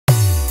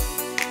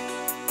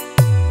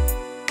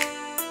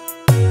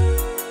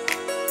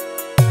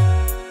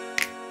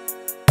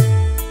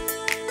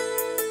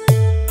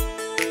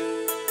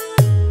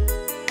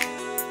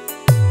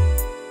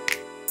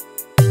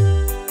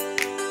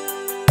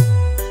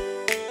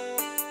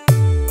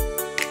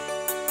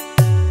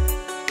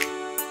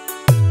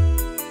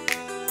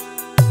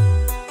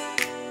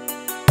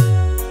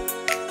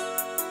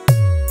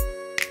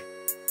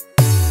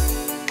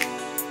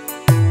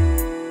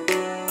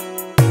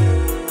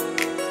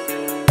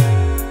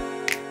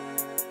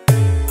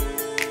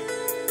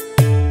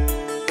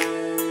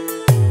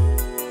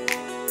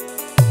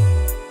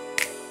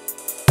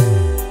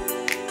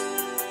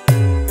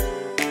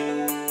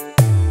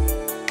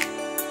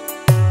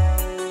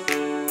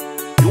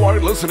You are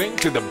listening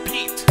to The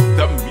Beat,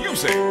 the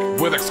music,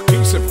 with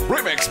exclusive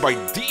remix by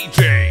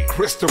DJ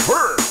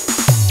Christopher.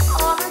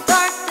 On a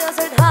dark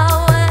desert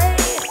highway,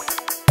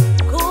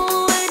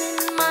 cool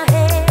wind in my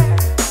hair,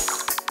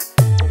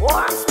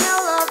 warm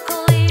smell of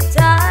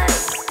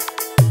eucalyptus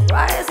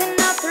rising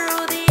up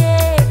through the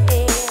air.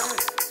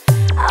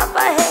 Up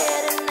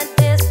ahead in the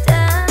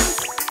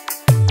distance,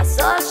 I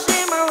saw a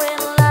shimmering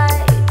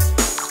light.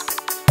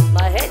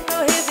 My head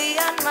grew heavy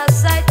and my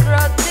sight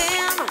grew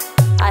dim.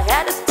 I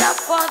had to stop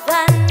for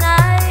that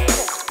night.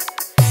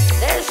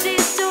 There she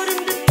stood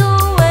in the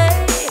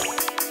doorway.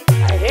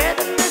 I hear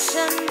the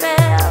mission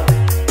bell,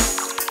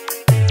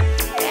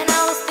 and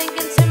I was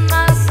thinking to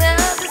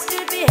myself, this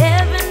could be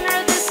heaven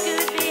or this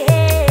could be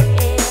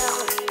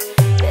hell.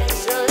 Then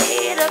she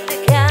lit up the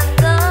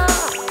candle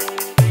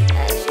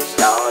and she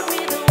showed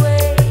me the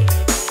way.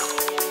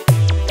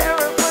 There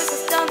were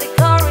voices down the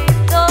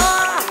corridor.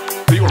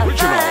 The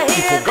original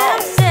IFUGAO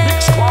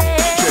Mix Club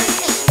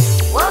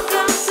DJs.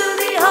 Welcome to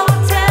the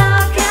Hotel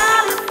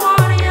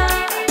California.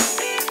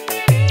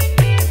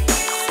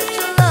 Such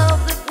a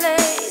lovely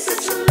place,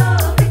 such a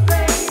lovely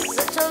place,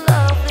 such a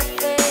lovely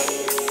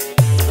place.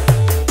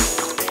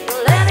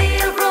 Plenty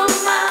of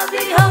room at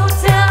the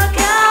Hotel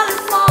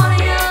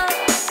California.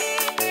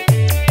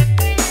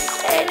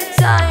 Any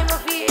time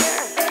of year,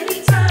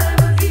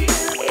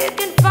 you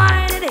can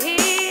find it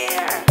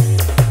here.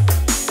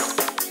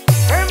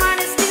 Her mind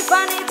is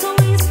Tiffany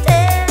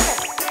twisted.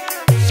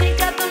 She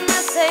got the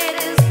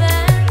Mercedes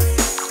Benz.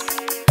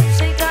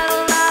 She got a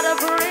lot of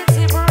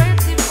pretty,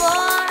 pretty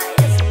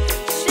boys.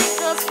 She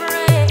goes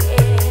friends.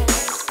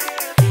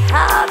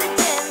 How they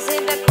dance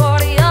in the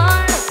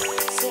courtyard.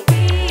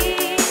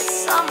 Sweet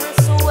summer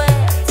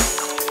sweat.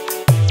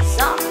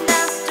 Some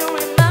dance to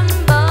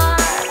remember,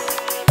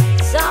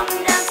 some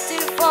dance to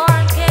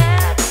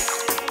forget.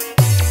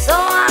 So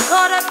I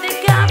called up the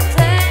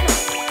captain.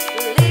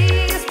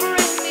 Please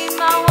bring me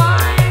my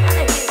wine.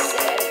 And he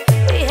said,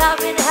 we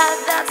haven't had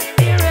that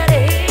spirit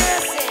here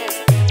since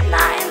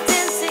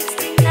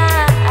 1969.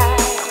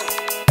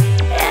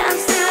 And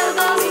still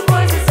those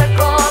voices are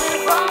calling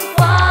from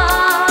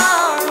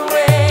far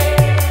away.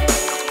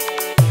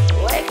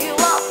 Wake you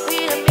up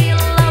in the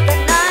middle of the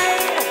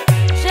night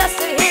just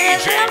to hear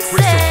DJ them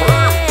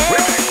Christopher say,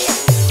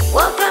 remix.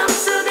 welcome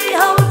to the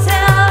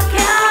Hotel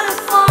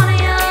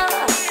California.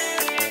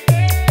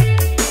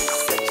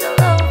 Such a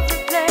lovely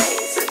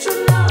place, such a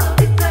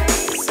lovely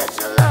place, such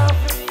a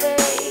lovely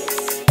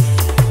place.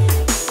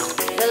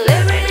 The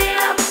liberty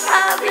up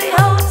at the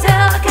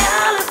Hotel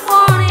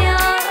California.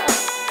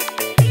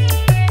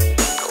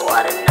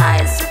 What a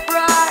nice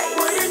surprise,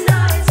 what a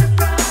nice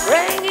surprise.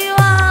 Bring you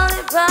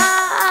alibis,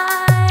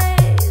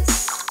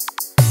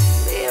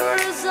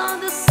 mirrors on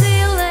the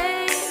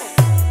ceiling,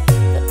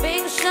 the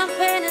pink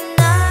champagne and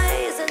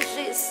ice. And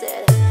she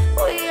said,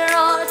 we are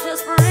all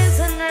just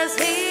prisoners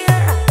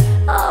here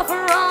of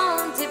our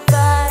own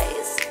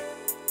device.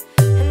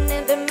 And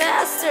in the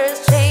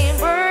master's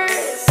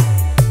chambers,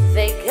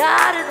 they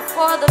got it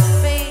for the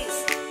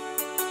feast.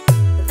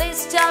 They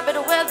stab it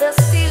with a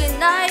steely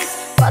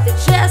knife, but they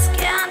just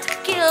can't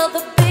kill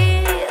the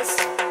beast.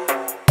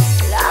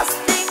 Last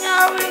thing I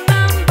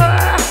remember,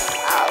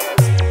 I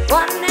was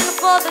running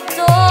for the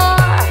door.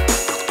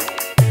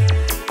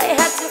 I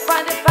had to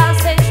find the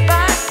passage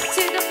back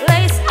to the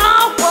place I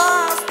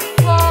was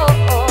before.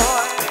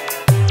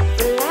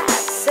 The lad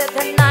said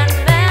the 9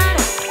 men,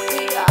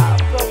 we are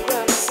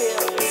programmed to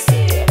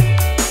receive.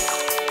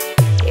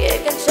 You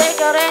can check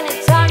out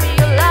anytime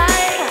you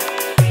like,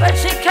 but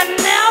you can